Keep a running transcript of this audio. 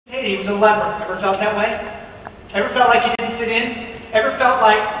Hey, he was a leper. Ever felt that way? Ever felt like you didn't fit in? Ever felt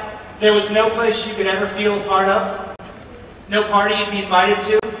like there was no place you could ever feel a part of? No party you'd be invited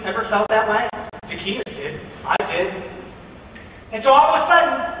to? Ever felt that way? Zacchaeus did. I did. And so all of a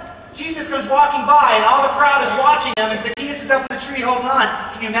sudden, Jesus goes walking by, and all the crowd is watching him, and Zacchaeus is up in the tree holding on.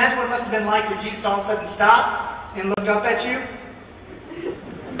 Can you imagine what it must have been like for Jesus all of a sudden stop and look up at you?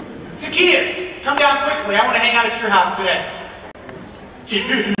 Zacchaeus, come down quickly. I want to hang out at your house today.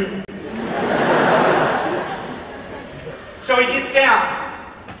 Dude. So he gets down.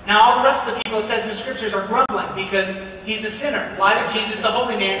 Now all the rest of the people, it says in the scriptures, are grumbling because he's a sinner. Why did Jesus, the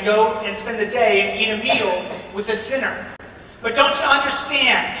holy man, go and spend the day and eat a meal with a sinner? But don't you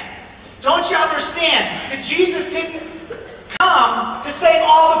understand? Don't you understand that Jesus didn't come to save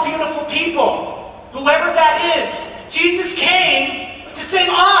all the beautiful people? Whoever that is. Jesus came to save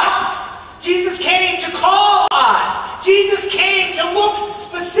us. Jesus came to call us. Jesus came to look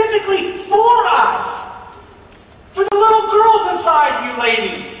specifically for us. For the little girls inside you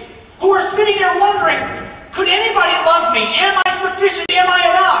ladies who are sitting there wondering, could anybody love me? Am I sufficient? Am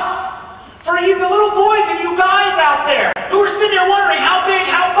I enough? For you, the little boys and you guys out there who are sitting there wondering, how big,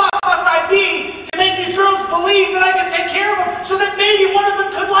 how buff must I be to make these girls believe that I can take care of them so that maybe one of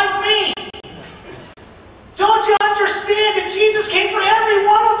them could like me? Don't you understand that Jesus came for every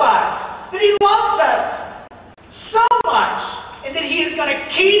one of us? That he loves us so much, and that he is going to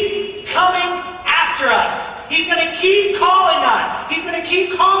keep coming after us. He's going to keep calling us. He's going to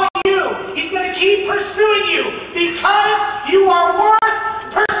keep calling you. He's going to keep pursuing you because you are worth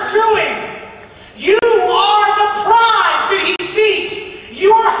pursuing. You are the prize that he seeks.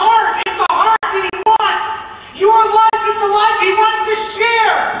 Your heart is the heart that he wants. Your life is the life he wants to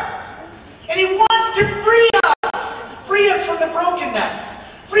share. And he wants to free us from the brokenness.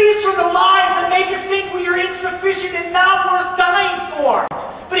 Free us from the lies that make us think we are insufficient and not worth dying for.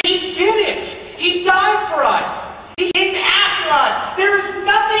 But he did it. He died for us. He came after us. There is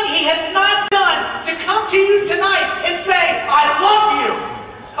nothing he has not done to come to you tonight and say, I love you.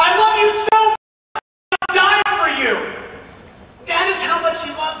 I love you so much. I died for you. That is how much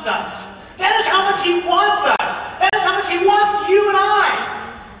he loves us. That is how much he wants us. That is how much he wants you and I.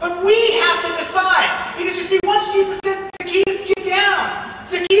 But we have to decide. Because you see, once Jesus said, Zacchaeus, get down.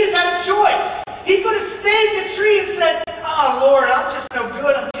 Zacchaeus had a choice. He could have stayed in the tree and said, oh, Lord, I'm just no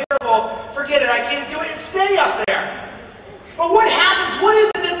good. I'm terrible. Forget it. I can't do it. And stay up there. But what happens? What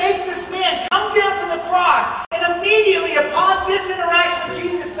is it that makes this man come down from the cross and immediately upon this interaction with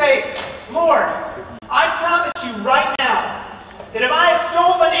Jesus say, Lord, I promise you right now that if I have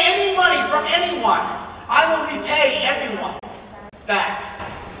stolen any money from anyone, I will repay everyone back.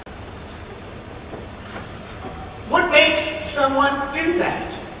 What makes someone do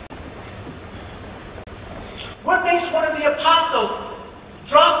that? What makes one of the apostles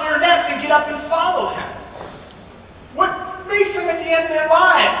drop their nets and get up and follow him? What makes them at the end of their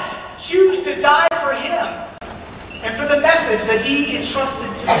lives choose to die for him and for the message that he entrusted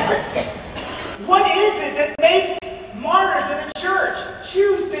to them? What is it that makes martyrs in the church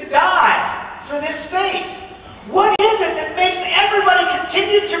choose to die for this faith? What is it that makes everybody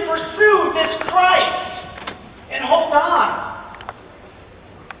continue to pursue this Christ and hold on?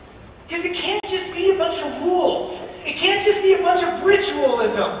 Because it can't just be a bunch of rules. It can't just be a bunch of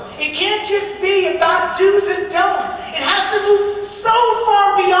ritualism. It can't just be about do's and don'ts. It has to move so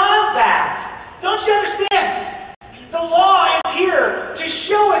far beyond that. Don't you understand? The law is here to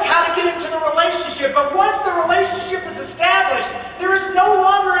show us how to get into the relationship. But once the relationship is established, there is no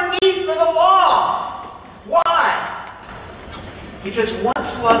longer a need for the law. Why? Because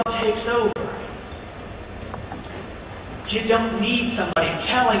once love takes over, you don't need somebody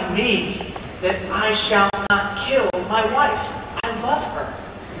telling me that I shall not kill my wife. I love her.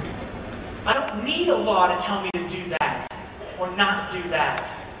 I don't need a law to tell me to do that or not do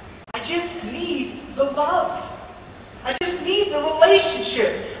that. I just need the love. I just need the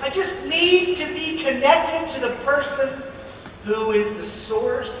relationship. I just need to be connected to the person who is the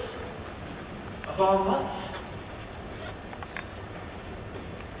source of all love.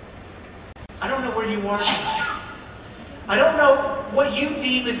 I don't know where you are tonight. I don't know what you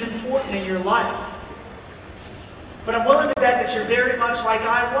deem is important in your life. But I'm willing to bet that you're very much like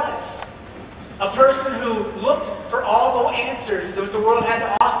I was. A person who looked for all the answers that the world had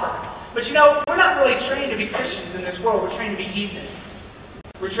to offer. But you know, we're not really trained to be Christians in this world. We're trained to be hedonists.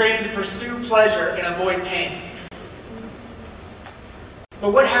 We're trained to pursue pleasure and avoid pain.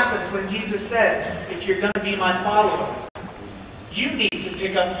 But what happens when Jesus says, if you're going to be my follower, you need to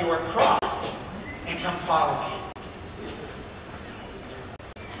pick up your cross and come follow me?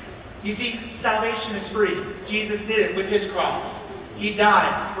 You see, salvation is free. Jesus did it with his cross. He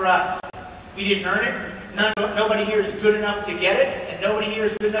died for us. We didn't earn it. Nobody here is good enough to get it, and nobody here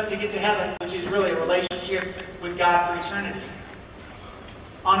is good enough to get to heaven, which is really a relationship with God for eternity.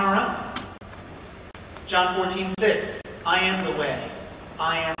 On our own. John 14:6. I am the way,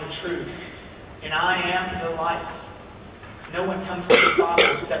 I am the truth, and I am the life. No one comes to the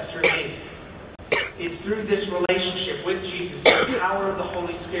Father except through me. It's through this relationship with Jesus, through the power of the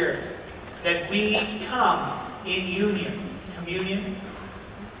Holy Spirit, that we come in communion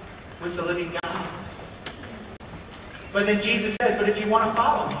with the living God. But then Jesus says, but if you want to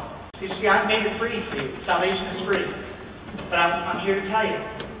follow me, see, I've made it free for you. Salvation is free. But I'm here to tell you,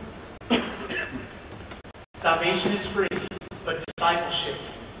 salvation is free, but discipleship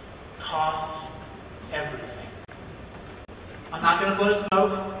costs everything. I'm not going to blow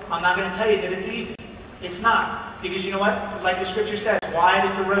smoke. I'm not going to tell you that it's easy. It's not. Because you know what? Like the scripture says, wide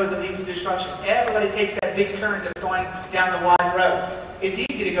is the road that leads to destruction. Everybody takes that big current that's going down the wide road. It's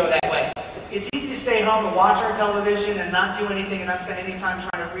easy to go that way. It's easy to stay home and watch our television and not do anything and not spend any time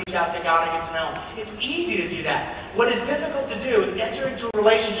trying to reach out to God and get to know Him. It's easy to do that. What is difficult to do is enter into a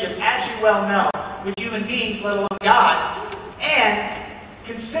relationship, as you well know, with human beings, let alone God, and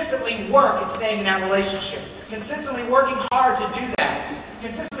consistently work at staying in that relationship. Consistently working hard to do that.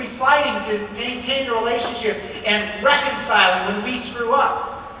 Consistently fighting to maintain the relationship and reconciling when we screw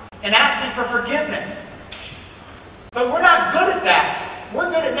up. And asking for forgiveness. But we're not good at that. We're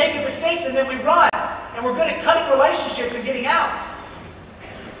good at making mistakes and then we run. And we're good at cutting relationships and getting out.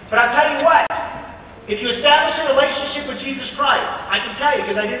 But I'll tell you what. If you establish a relationship with Jesus Christ, I can tell you,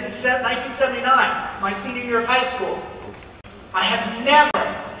 because I did it in 1979, my senior year of high school, I have never,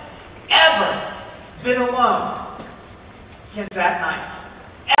 ever been alone since that night.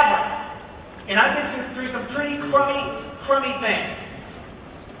 Ever. And I've been through some pretty crummy things.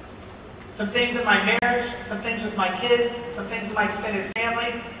 Some things in my marriage, some things with my kids, some things with my extended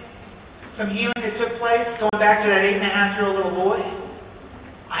family, some healing that took place, going back to that 8.5-year-old little boy.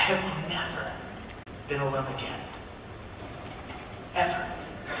 I have never been alone again. Ever.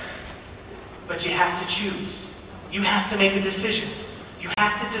 But you have to choose. You have to make a decision. You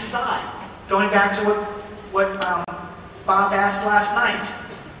have to decide. Going back to what Bob asked last night.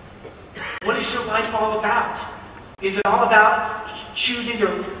 What is your life all about? Is it all about choosing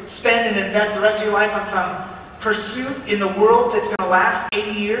to spend and invest the rest of your life on some pursuit in the world that's going to last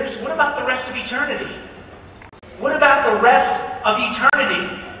 80 years? What about the rest of eternity? What about the rest of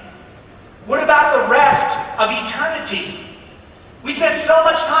eternity? What about the rest of eternity? We spend so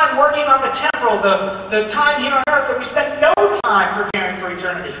much time working on the temporal, the time here on earth, that we spend no time preparing for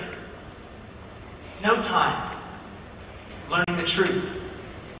eternity. No time learning the truth.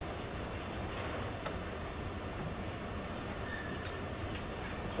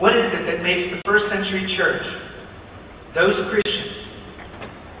 What is it that makes the first century church, those Christians,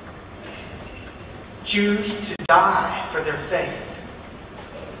 choose to die for their faith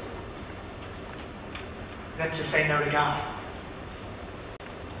than to say no to God?